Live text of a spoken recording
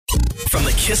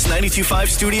the Kiss 92.5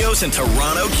 studios in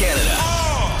Toronto, Canada.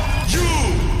 Are you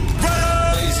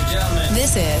ready? Ladies and gentlemen,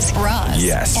 this is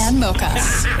Roz and Mocha.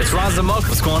 it's Roz and Mocha.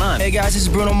 What's going on? Hey guys, this is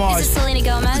Bruno Mars. This is Selena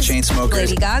Gomez. The Chainsmokers.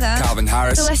 Lady Gaga. Calvin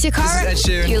Harris. Celestia Cara. This is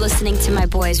Ed Sheeran. You're listening to my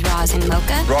boys Roz and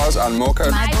Mocha. Roz and Mocha.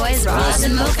 My boys Roz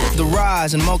and Mocha. The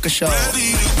Roz and Mocha Show.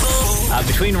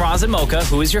 Between Roz and Mocha,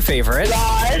 who is your favorite?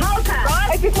 Mocha.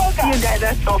 Mocha. You guys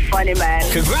are so funny, man.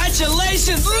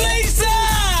 Congratulations, Lisa!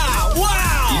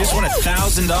 Wow! You just won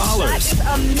 $1,000. That is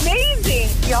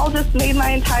amazing. Y'all just made my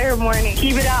entire morning.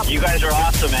 Keep it up. You guys are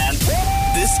awesome, man.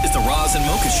 This is the Roz and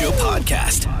Mocha Show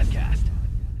podcast.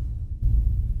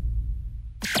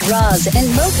 Roz and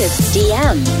Mocha's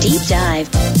DM Deep Dive.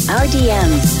 Our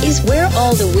DMs is where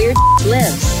all the weird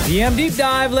lives. DM Deep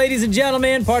Dive, ladies and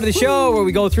gentlemen, part of the show where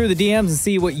we go through the DMs and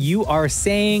see what you are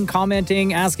saying,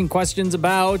 commenting, asking questions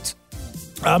about.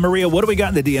 Maria, what do we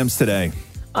got in the DMs today?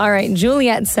 All right,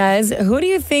 Juliet says, who do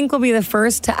you think will be the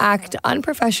first to act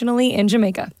unprofessionally in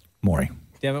Jamaica? Maury.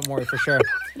 Damn it, Maury, for sure.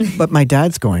 But my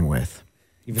dad's going with.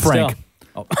 Even Frank. Still.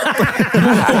 Oh.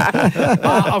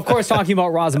 Of course, talking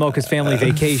about Roz and Mocha's family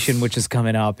vacation, which is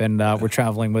coming up, and we're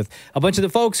traveling with a bunch of the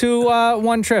folks who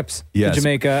won trips to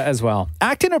Jamaica as well.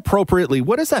 Acting appropriately.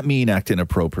 What does that mean? Acting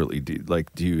appropriately? Do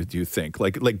you think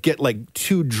like get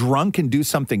too drunk and do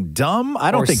something dumb?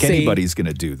 I don't think anybody's going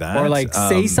to do that. Or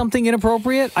say something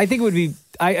inappropriate. I think it would be.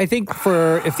 I think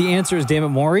if the answer is damn it,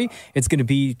 Maury, it's going to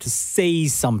be to say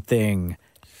something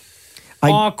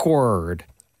awkward.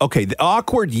 Okay, the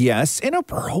awkward, yes.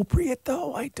 Inappropriate,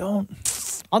 though, I don't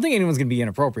think anyone's going to be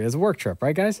inappropriate. It's a work trip,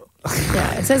 right, guys?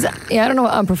 Yeah, it says, I don't know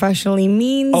what unprofessionally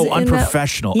means. Oh,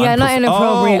 unprofessional. Yeah, not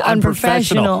inappropriate,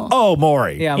 unprofessional. Oh,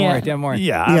 Maury. Yeah, Maury. Yeah, Maury.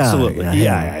 Yeah, absolutely.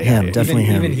 Him, definitely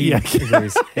him. Even he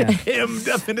agrees. Yeah. Him,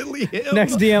 definitely him.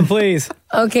 Next DM, please.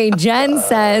 Okay, Jen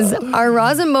says, are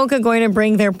Roz and Mocha going to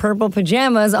bring their purple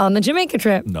pajamas on the Jamaica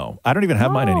trip? No, I don't even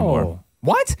have mine anymore.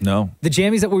 What? No. The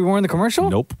jammies that we wore in the commercial?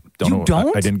 Nope. You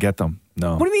don't? I didn't get them.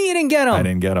 No. What do you mean you didn't get them? I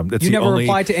didn't get them. You never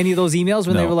replied to any of those emails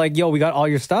when they were like, yo, we got all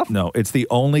your stuff? No, it's the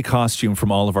only costume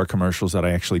from all of our commercials that I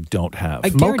actually don't have.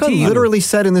 Mocha literally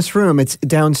said in this room, it's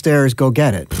downstairs, go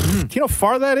get it. Do you know how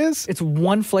far that is? It's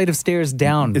one flight of stairs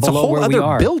down. It's a below whole where other we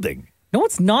are. building. No,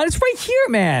 it's not. It's right here,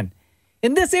 man.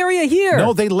 In this area here.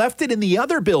 No, they left it in the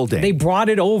other building. They brought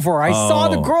it over. I saw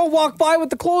the girl walk by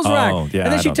with the clothes rack. Yeah,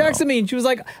 and then she texted me and she was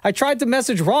like, I tried to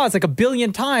message Roz like a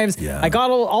billion times. Yeah. I got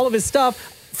all of his stuff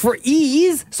for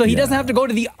ease so he doesn't have to go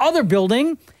to the other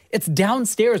building. It's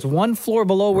downstairs, one floor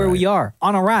below where we are,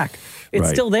 on a rack. It's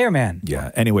still there, man.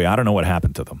 Yeah. Anyway, I don't know what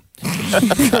happened to them.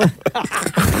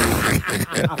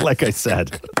 Like I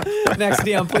said. Next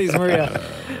DM, please, Maria.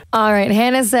 All right,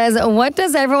 Hannah says, what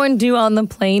does everyone do on the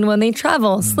plane when they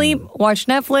travel? Sleep, watch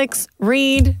Netflix,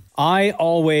 read? I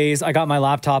got my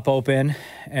laptop open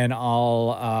and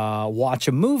I'll watch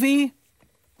a movie,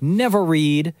 never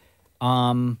read.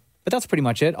 But that's pretty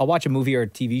much it. I'll watch a movie or a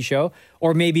TV show,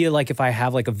 or maybe like if I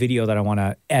have like a video that I want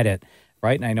to edit,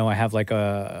 right? And I know I have like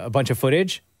a bunch of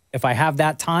footage. If I have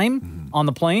that time on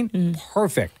the plane,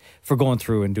 perfect for going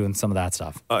through and doing some of that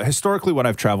stuff. Historically, when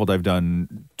I've traveled, I've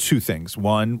done two things.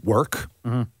 One, work,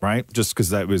 right? Just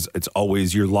because it's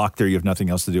always, you're locked there. You have nothing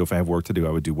else to do. If I have work to do,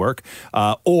 I would do work.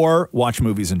 Or watch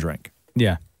movies and drink.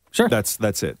 Yeah. Sure.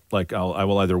 That's it. Like I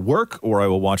will either work or I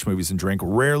will watch movies and drink.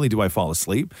 Rarely do I fall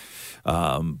asleep.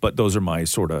 But those are my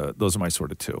sort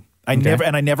of two. I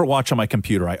never watch on my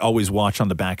computer. I always watch on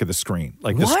the back of the screen,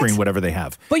 like the screen, whatever they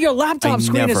have. But your laptop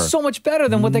screen is so much better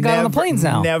than what they got on the planes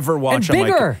now. Never watch and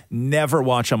bigger. Never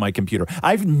watch on my computer.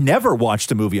 I've never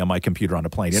watched a movie on my computer on a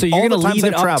plane. So you're going to leave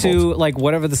it up to like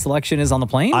whatever the selection is on the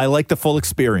plane? I like the full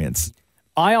experience.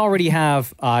 I already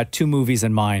have 2 movies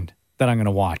in mind that I'm going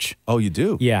to watch. Oh, you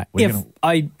do? Yeah.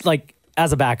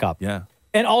 As a backup. Yeah.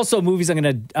 And also movies I'm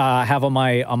going to have on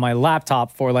my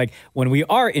laptop for like when we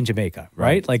are in Jamaica,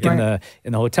 right? Like in the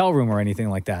hotel room or anything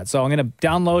like that. So I'm going to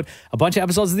download a bunch of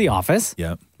episodes of The Office.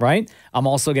 Yeah. Right? I'm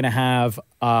also going to have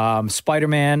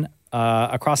Spider-Man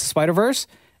Across the Spider-Verse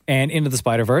and Into the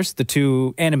Spider-Verse, the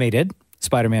 2 animated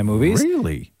Spider-Man movies.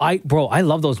 Really? I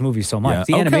love those movies so much.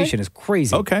 Yeah. The animation is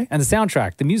crazy. Okay. And the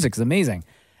soundtrack, the music is amazing.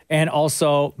 And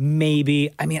also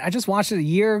I just watched it a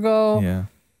year ago. Yeah.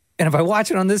 And if I watch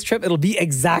it on this trip, it'll be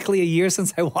exactly a year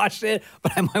since I watched it,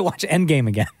 but I might watch Endgame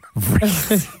again.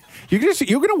 You're going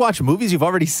to watch movies you've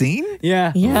already seen?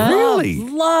 Yeah. Really?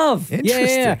 Love.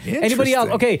 Interesting. Anybody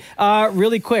else? Okay,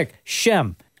 really quick.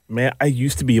 Shem. Man, I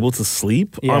used to be able to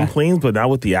sleep on planes, but now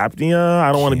with the apnea,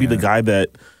 I don't want to be the guy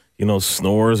that,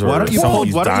 snores or why don't you pull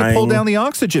dying. down the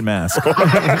oxygen mask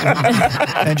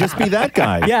and just be that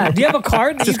guy? Yeah. Do you have a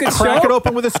card that Just you could crack show? it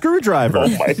open with a screwdriver. Oh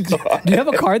my God. Do you have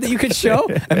a card that you could show?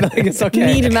 I'm like, it's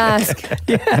okay. Need a mask.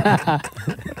 Yeah.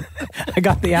 I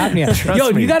got the apnea.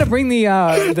 Trust me. You got to bring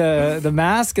the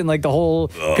mask and like the whole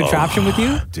contraption with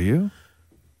you. Do you?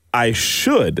 I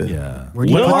should. Yeah. Where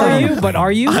do you put Are them? you? But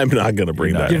are you? I'm not going to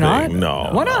bring that You're not? thing. No.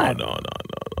 Why not? No.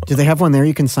 Do they have one there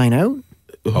you can sign out?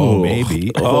 Oh,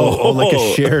 maybe. Oh, like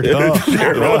a shared.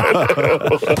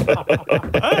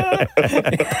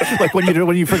 Like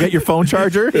when you forget your phone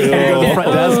charger, you go to the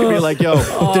front desk and be like, "Yo,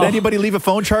 did anybody leave a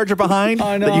phone charger behind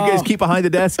Oh, no. that you guys keep behind the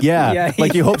desk?" Yeah. Yeah.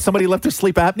 Like you hope somebody left their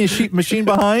sleep apnea machine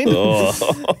behind.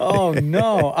 Oh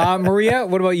no, Maria.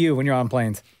 What about you when you're on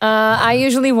planes? I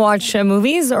usually watch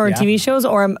movies or Yeah. TV shows,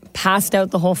 or I'm passed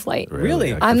out the whole flight.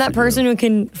 Really? I'm that person who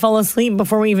can fall asleep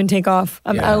before we even take off.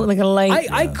 I'm out like a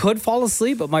light. I could fall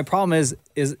asleep, but my problem is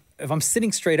if I'm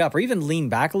sitting straight up or even lean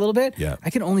back a little bit, I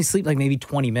can only sleep like maybe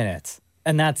 20 minutes.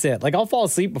 And that's it. Like I'll fall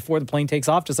asleep before the plane takes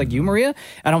off, just like you, Maria,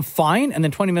 and I'm fine. And then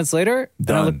 20 minutes later,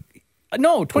 Done.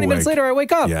 20 minutes later, I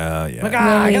wake up. Yeah. Like,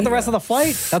 I got the rest of the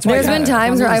flight. That's why There's been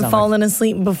times where I've fallen. fallen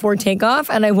asleep before takeoff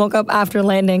and I woke up after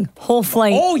landing. Whole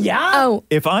flight. Oh, yeah? Oh.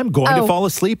 If I'm going to Oh. fall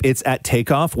asleep, it's at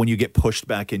takeoff when you get pushed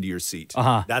back into your seat.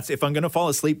 That's if I'm going to fall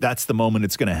asleep, that's the moment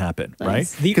it's going to happen, right?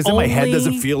 Because then my head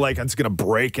doesn't feel like it's going to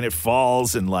break and it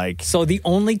falls and like. So the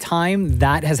only time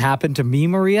that has happened to me,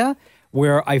 Maria,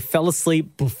 where I fell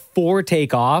asleep before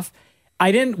takeoff,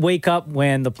 I didn't wake up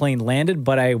when the plane landed,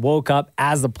 but I woke up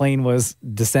as the plane was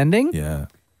descending. Yeah.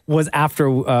 Was after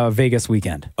Vegas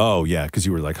weekend. Oh, yeah, because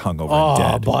you were like hungover Oh,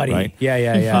 and dead. buddy. Right?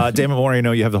 Yeah. Damon Moore, I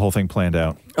know you have the whole thing planned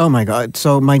out. Oh my God.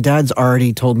 So my dad's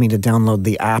already told me to download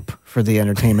the app for the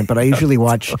entertainment, but I usually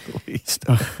watch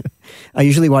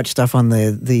stuff on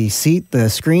the seat, the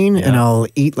screen, and I'll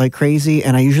eat like crazy.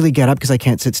 And I usually get up because I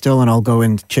can't sit still, and I'll go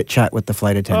and chit chat with the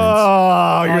flight attendants.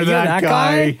 Oh, you're that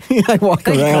guy. I walk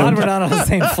Thank around. God we're not on the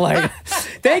same flight.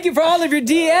 Thank you for all of your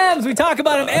DMs. We talk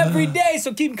about them every day,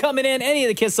 so keep them coming in. Any of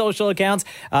the Kiss social accounts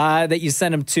that you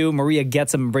send them to, Maria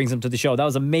gets them and brings them to the show. That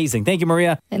was amazing. Thank you,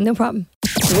 Maria. And no problem.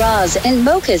 Roz and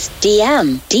Mocha's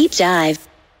DM Deep Dive.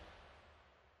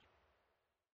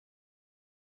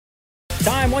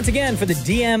 Time once again for the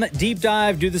DM Deep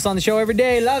Dive. Do this on the show every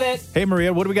day. Love it. Hey,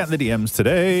 Maria, what do we got in the DMs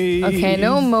today? Okay,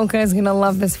 no Mocha is going to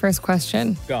love this first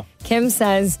question. Go. Kim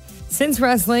says, since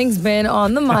wrestling's been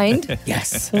on the mind,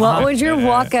 Yes. what would your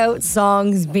walkout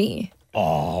songs be?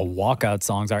 Oh, walkout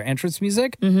songs. Our entrance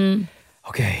music? Mm-hmm.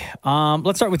 Okay.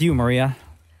 Let's start with you, Maria.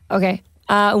 Okay,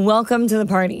 welcome to the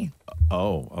party.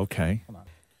 Oh, okay.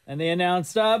 And they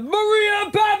announced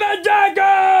Maria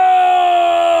Papadakos!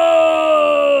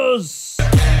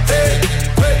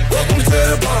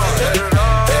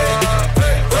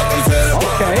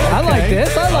 Okay, I like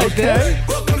this. I like this.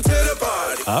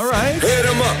 All right. Hit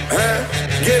 'em up, huh?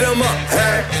 Get 'em up,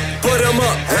 huh? Put 'em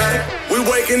up, huh? We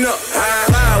waking up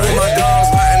high with my dogs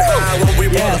riding high when we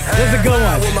Yes, this is a good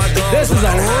one. This is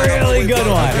a really good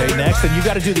one. Okay, next, and you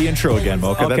got to do the intro again,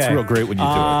 Mocha. That's real great when you do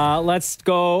it. Let's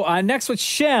go next with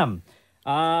Shem.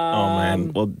 Oh,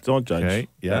 man. Well, don't judge. Okay,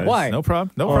 yeah. Why? No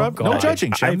problem. No problem. No God.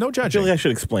 judging, Shem. No I judging. feel like I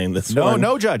should explain this No, one.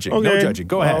 no judging. Okay. No judging.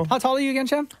 Go ahead. How tall are you again,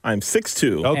 Shem? I'm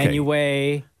 6'2". Okay. And you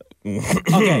weigh...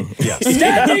 Okay. Yes.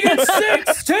 Standing at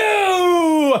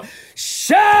 6'2",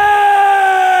 Shem!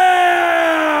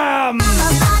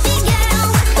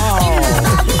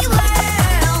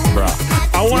 Bruh.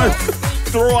 I want to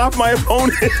throw off my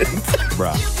opponent.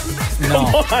 Bruh. No.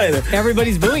 Come on.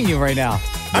 Everybody's booing you right now.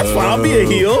 That's fine. I'll be a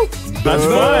heel. That's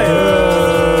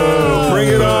fine. Bring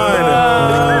it on.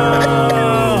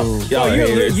 Y'all are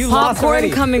haters. You lost Popcorn already.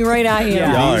 coming right at you.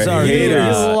 Y'all These are are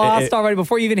haters. You lost already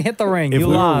before you even hit the ring. If You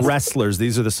we lost. were wrestlers,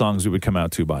 these are the songs we would come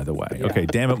out to, by the way. Okay,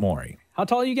 damn it, Maury. How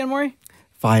tall are you again, Maury?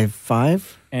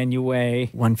 5'5", And you weigh...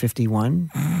 151.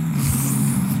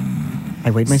 I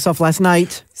weighed myself last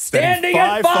night. Standing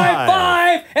at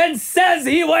 5'5" and says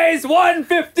he weighs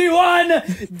 151.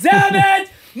 Damn it,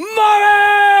 Maury!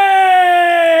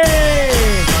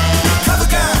 Cover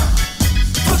girl,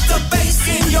 put the bass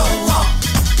in your walk.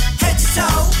 Head to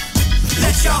toe,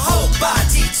 let your whole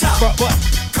body talk. What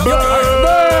What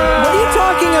are you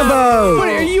talking about?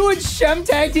 are you and Shem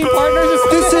tag team partners?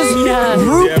 This is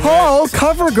RuPaul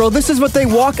Cover Girl. This is what they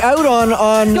walk out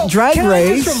on Drag Can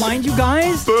Race. I just remind you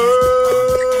guys?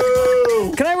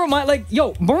 Can I remind,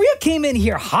 Maria came in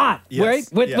here hot, Yes, right?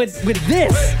 With yes.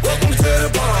 this. Welcome to the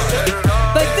party.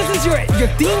 Like, this is your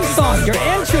theme song, your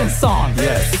entrance song.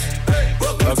 Yes.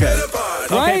 Okay.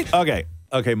 Right?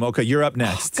 Okay, Mocha, you're up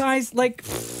next. Guys,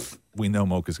 We know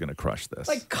Mocha's going to crush this.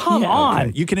 come on.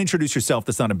 Okay, you can introduce yourself.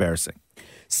 That's not embarrassing.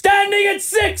 Standing at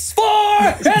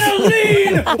 6'4" and a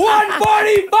lean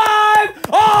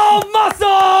 145, all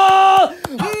muscle,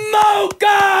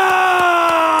 Mocha!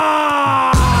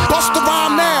 Bust the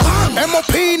rhyme now,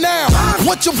 MOP now.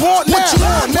 What you want now? What you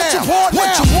want now? What you want now?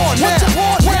 What you want now?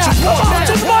 What you want now?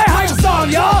 This is my hype song,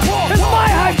 y'all. This is my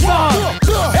hype song.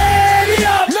 Hey,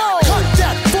 up.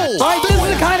 All right, this is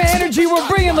the kind of energy we're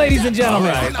bringing, ladies and gentlemen.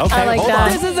 All right, okay, I like hold that.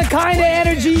 on. This is the kind of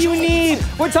energy you need.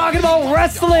 We're talking about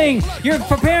wrestling. You're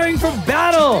preparing for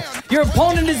battle. Your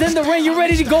opponent is in the ring. You're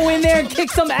ready to go in there and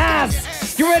kick some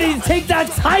ass. You're ready to take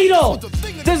that title.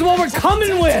 This is what we're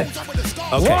coming with.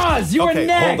 Okay. Roz, you are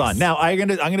next. Hold on. Now I'm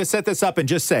gonna set this up and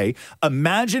just say,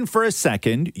 imagine for a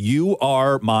second you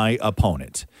are my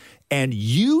opponent, and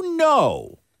you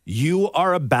know you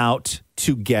are about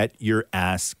to get your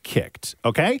ass kicked.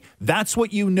 Okay, that's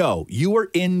what you know. You are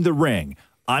in the ring.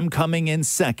 I'm coming in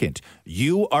second.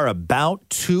 You are about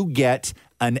to get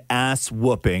an ass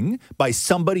whooping by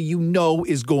somebody you know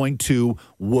is going to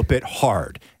whoop it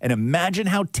hard. And imagine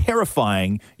how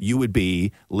terrifying you would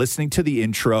be listening to the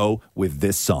intro with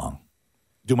this song.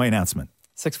 Do my announcement.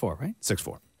 6'4", right?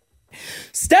 6'4".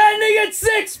 Standing at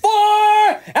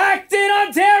 6'4", acting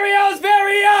Ontario's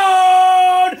very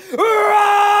own,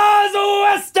 Roz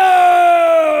Weston!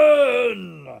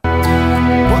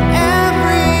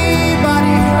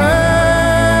 Everybody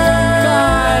hurts.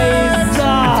 Guys,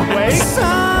 Wait.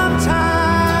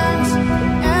 Sometimes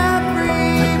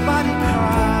everybody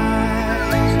cries.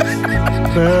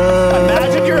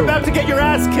 Imagine you're about to get your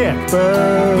ass kicked.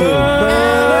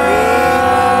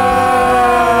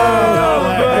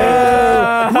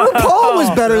 RuPaul was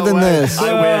better than this.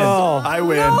 I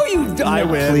win. No, you don't. I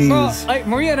win. Please. Bro, like,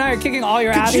 Maria and I are kicking all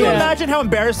your ass. Could you imagine how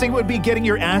embarrassing it would be getting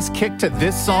your ass kicked to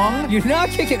this song? You're not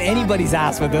kicking anybody's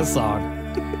ass with this song.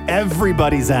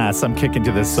 Everybody's ass I'm kicking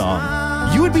to this song.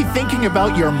 You would be thinking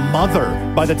about your mother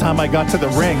by the time I got to the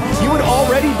ring. You would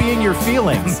already be in your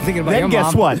feelings. Thinking about then your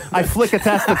guess mom. what? I flick a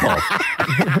testicle.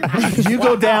 You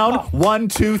go down 1,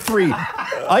 2, 3.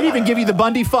 I'd even give you the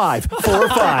Bundy 5, 4 or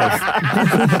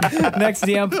 5. Next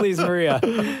DM, please, Maria.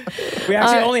 We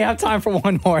actually only have time for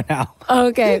one more now.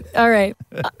 Okay, all right.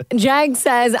 Jag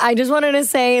says, I just wanted to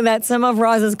say that some of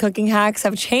Roz's cooking hacks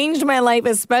have changed my life,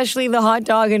 especially the hot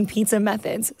dog and pizza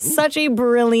methods. Such a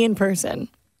brilliant person.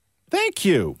 Thank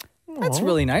you. That's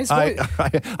really nice.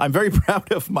 I'm very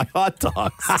proud of my hot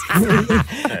dogs.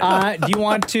 Do you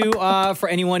want to, for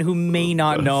anyone who may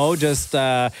not know, just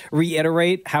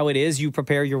reiterate how it is you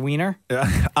prepare your wiener?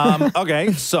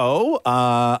 Okay, so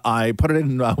I put it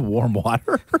in warm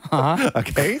water.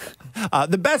 Okay.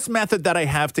 The best method that I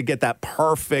have to get that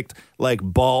perfect, like,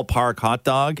 ballpark hot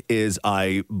dog is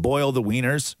I boil the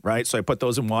wieners, right? So I put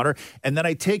those in water, and then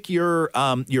I take your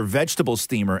vegetable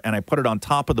steamer and I put it on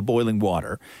top of the boiling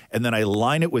water, and then I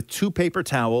line it with 2 paper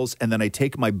towels, and then I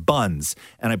take my buns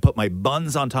and I put my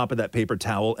buns on top of that paper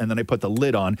towel, and then I put the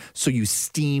lid on so you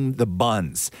steam the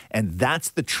buns. And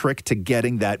that's the trick to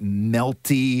getting that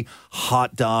melty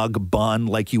hot dog bun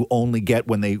like you only get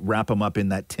when they wrap them up in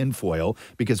that tin foil.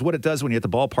 Because what it does when you're at the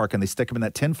ballpark and they stick them in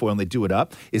that tin foil and they do it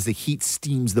up is the heat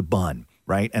steams the bun,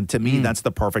 right? And to me, that's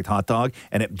the perfect hot dog,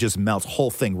 and it just melts whole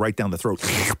thing right down the throat.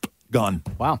 Gone.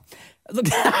 Wow. Look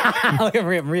at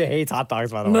Maria. Maria hates hot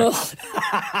dogs, by the way.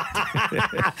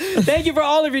 Thank you for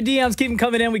all of your DMs. Keep them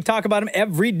coming in. We talk about them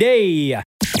every day.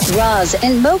 Roz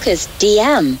and Mocha's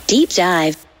DM Deep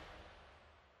Dive.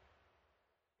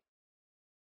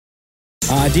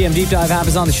 DM Deep Dive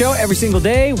happens on the show every single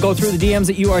day. We'll go through the DMs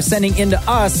that you are sending into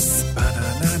us.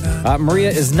 Maria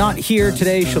is not here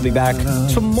today. She'll be back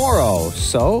tomorrow.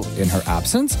 So, in her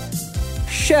absence,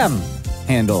 Shem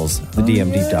handles the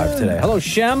DM Deep Dive today. Hello,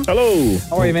 Shem. Hello.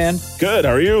 How are you, man? Good.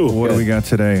 How are you? What do we got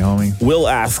today, homie? Will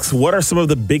asks, what are some of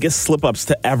the biggest slip-ups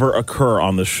to ever occur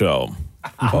on the show?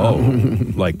 Oh,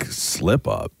 like slip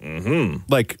up. Mm-hmm.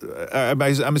 Like,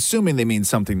 I'm assuming they mean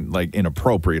something like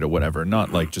inappropriate or whatever,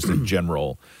 not like just a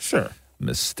general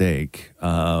mistake.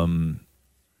 Well,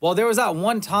 there was that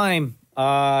one time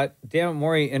Dan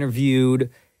Mori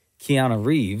interviewed Keanu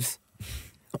Reeves,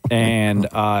 and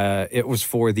it was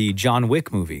for the John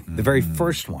Wick movie, the very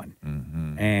first one.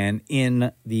 Mm-hmm. And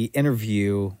in the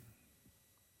interview,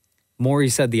 Maury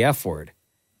said the F word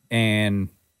and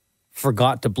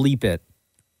forgot to bleep it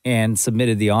and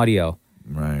submitted the audio.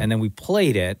 Right. And then we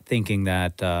played it thinking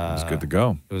that it's good to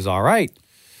go. It was all right.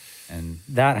 And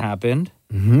that happened.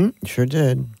 Mm-hmm. Sure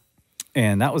did.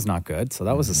 And that was not good. So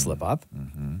that was a slip up.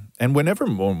 Mm-hmm. And whenever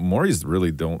Maury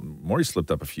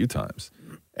slipped up a few times.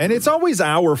 And it's always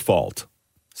our fault.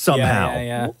 somehow.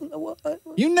 Yeah.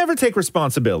 You never take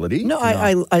responsibility. No,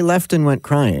 I left and went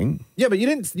crying. Yeah, but you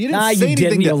didn't say you anything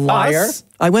didn't, to you liar. us.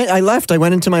 I left. I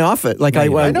went into my office. Like I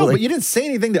know, but you didn't say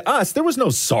anything to us. There was no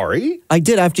sorry. I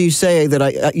did after you say that.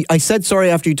 I said sorry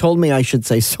after you told me I should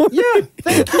say sorry. Yeah,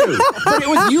 thank you. But it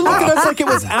was you look at us like it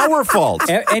was our fault.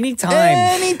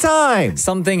 Anytime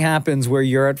something happens where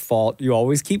you're at fault, you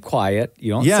always keep quiet.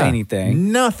 You don't say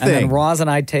anything. Nothing. And then Roz and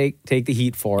I take the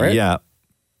heat for it. Yeah.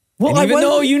 Well, even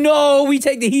though we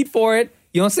take the heat for it,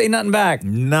 you don't say nothing back.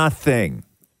 Nothing.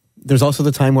 There's also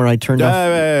the time where I turned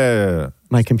off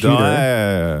my computer.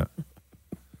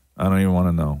 I don't even want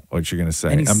to know what you're going to say.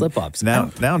 Any slip-ups? Now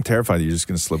I'm terrified that you're just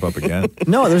going to slip up again.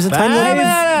 No, there's a time when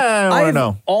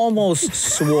I almost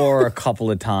swore a couple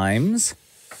of times.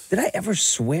 Did I ever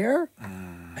swear?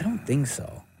 I don't think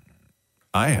so.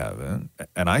 I haven't,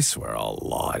 and I swear a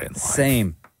lot in life.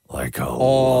 Same. Like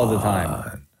all the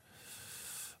time.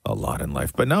 A lot in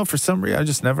life, but no, for some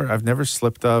reason, I've never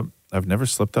slipped up. I've never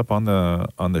slipped up on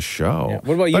the show. Yeah.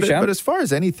 What about you, Shem? But as far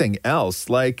as anything else,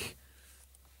 like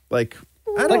I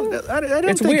don't.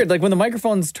 It's weird. Like when the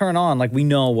microphones turn on, like we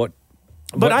know what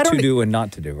to do and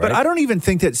not to do. Right? But I don't even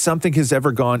think that something has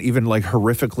ever gone even like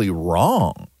horrifically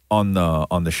wrong on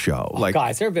the show. Oh,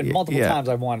 guys, there have been multiple times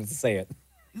I've wanted to say it.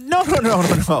 No.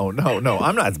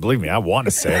 I'm not. Believe me, I want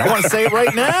to say it. I want to say it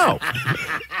right now.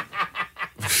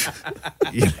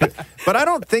 But I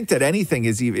don't think that anything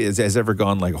has ever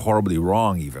gone like horribly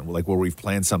wrong, even like where we've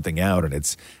planned something out and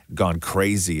it's gone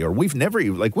crazy, or we've never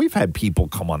we've had people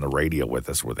come on the radio with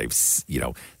us where they've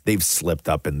slipped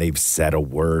up and they've said a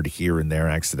word here and there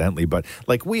accidentally, but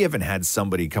like we haven't had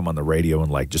somebody come on the radio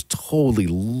and like just totally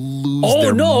lose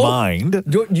their mind.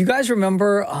 Do you guys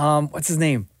remember what's his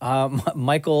name?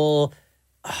 Michael.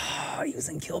 He was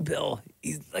in Kill Bill.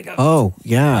 He's like Michael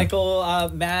Michael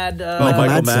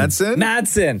Madsen?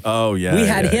 Madsen. Oh yeah. We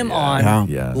had him on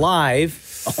Yeah.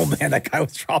 live. Oh man, that guy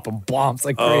was dropping bombs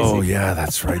like crazy. Oh yeah,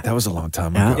 that's right. That was a long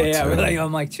time ago. Yeah, too. we're like, oh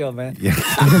Mike, chill, man. Yeah.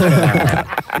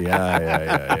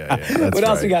 That's What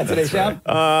else right. we got today, That's Sham?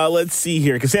 Let's see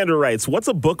here. Cassandra writes, what's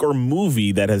a book or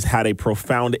movie that has had a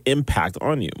profound impact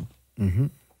on you? Mm-hmm.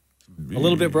 A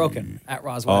Little Bit Broken at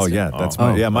Roswell. Oh yeah, that's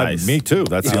nice. me too.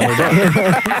 That's the only book.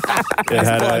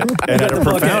 It had a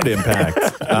profound impact.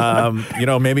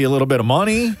 Maybe a little bit of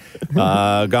money.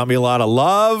 Got me a lot of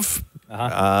love.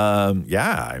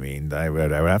 I mean, I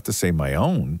would have to say my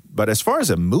own. But as far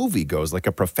as a movie goes, like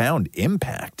a profound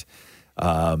impact.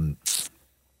 Let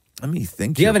me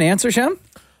think. Do you have an answer, Shem?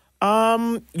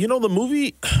 The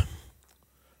movie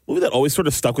that always sort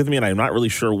of stuck with me, and I'm not really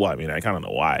sure why. I mean, I kind of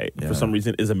know why. Yeah. For some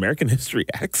reason, is American History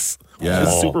X. Yeah.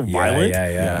 It's super violent.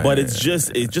 But it's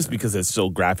just because it's so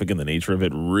graphic and the nature of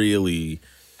it really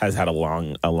has had a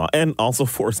long, and also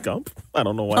Forrest Gump. I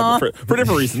don't know why, but for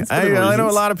different reasons. I know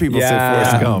a lot of people say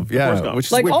Forrest Gump. Yeah, Forrest Gump. Which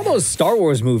is like weird. all those Star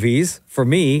Wars movies for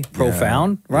me,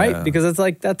 profound, right? Yeah. Because it's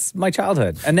like that's my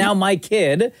childhood, and now my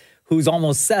kid, who's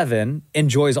almost 7,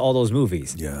 enjoys all those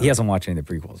movies. Yeah. He hasn't watched any of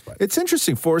the prequels, but It's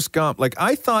interesting, Forrest Gump. Like,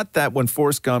 I thought that when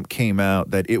Forrest Gump came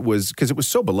out, that it was, because it was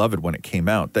so beloved when it came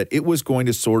out, that it was going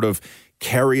to sort of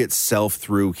carry itself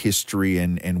through history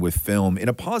and with film in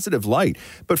a positive light.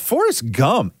 But Forrest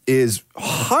Gump is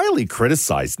highly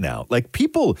criticized now. Like,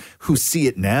 people who see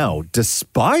it now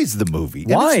despise the movie.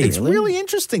 And Why? It's really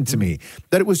interesting to me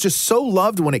that it was just so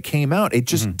loved when it came out. It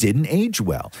just didn't age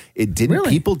well. It didn't.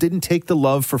 Really? People didn't take the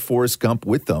love for Forrest Gump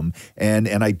with them, and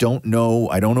I don't know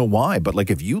why. But like,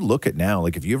 if you look at now,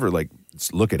 like if you ever like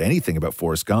look at anything about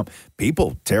Forrest Gump,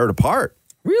 people tear it apart.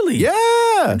 Really?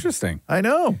 Yeah. Interesting. I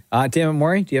know. Damon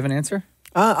Maury, do you have an answer?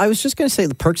 I was just going to say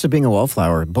The Perks of Being a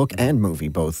Wallflower, book and movie,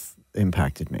 both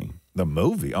impacted me. The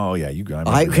movie? Oh, yeah. You got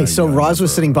So Roz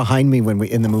was sitting behind me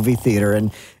in the movie theater,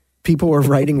 and people were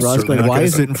writing Roz going, why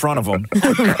is sit in front of him?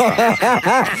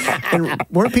 And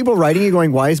weren't people writing you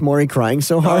going, why is Maury crying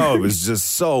so hard? Oh, it was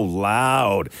just so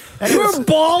loud. And You were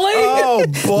bawling? Oh,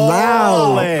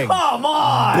 bawling. Come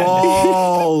on.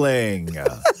 Bawling.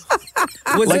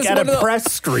 Was Like this at one a of the- press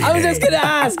screening. I was just going to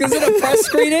ask, is it a press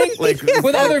screening? Like-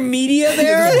 with other media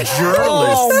there? Journalists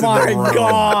Oh, in the my room.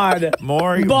 God.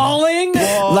 Maury. Bawling?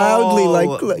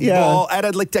 Loudly, At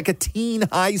a teen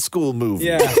high school movie.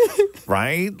 Yeah.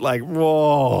 Right? Like,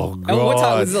 whoa, God. And what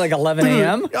time was it, like 11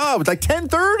 a.m.? Oh, it was like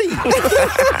 10:30.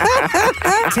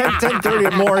 10:30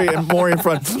 at Maury in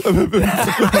front.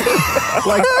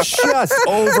 Like, just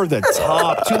over the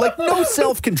top. Too. Like, no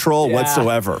self-control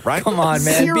whatsoever, right? Come on,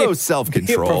 man. Zero Be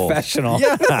self-control. a professional.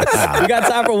 Yeah. We got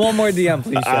time for one more DM,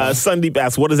 please, Sean. Sundeep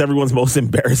asks, what is everyone's most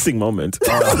embarrassing moment? This,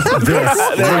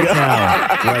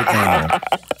 right now.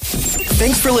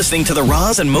 Thanks for listening to the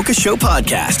Roz and Mocha Show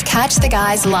podcast. Catch the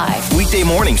guys live Weekday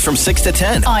mornings from 6 to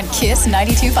 10 on Kiss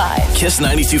 92.5.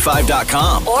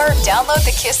 Kiss925.com. Or download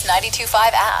the Kiss 92.5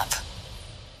 app.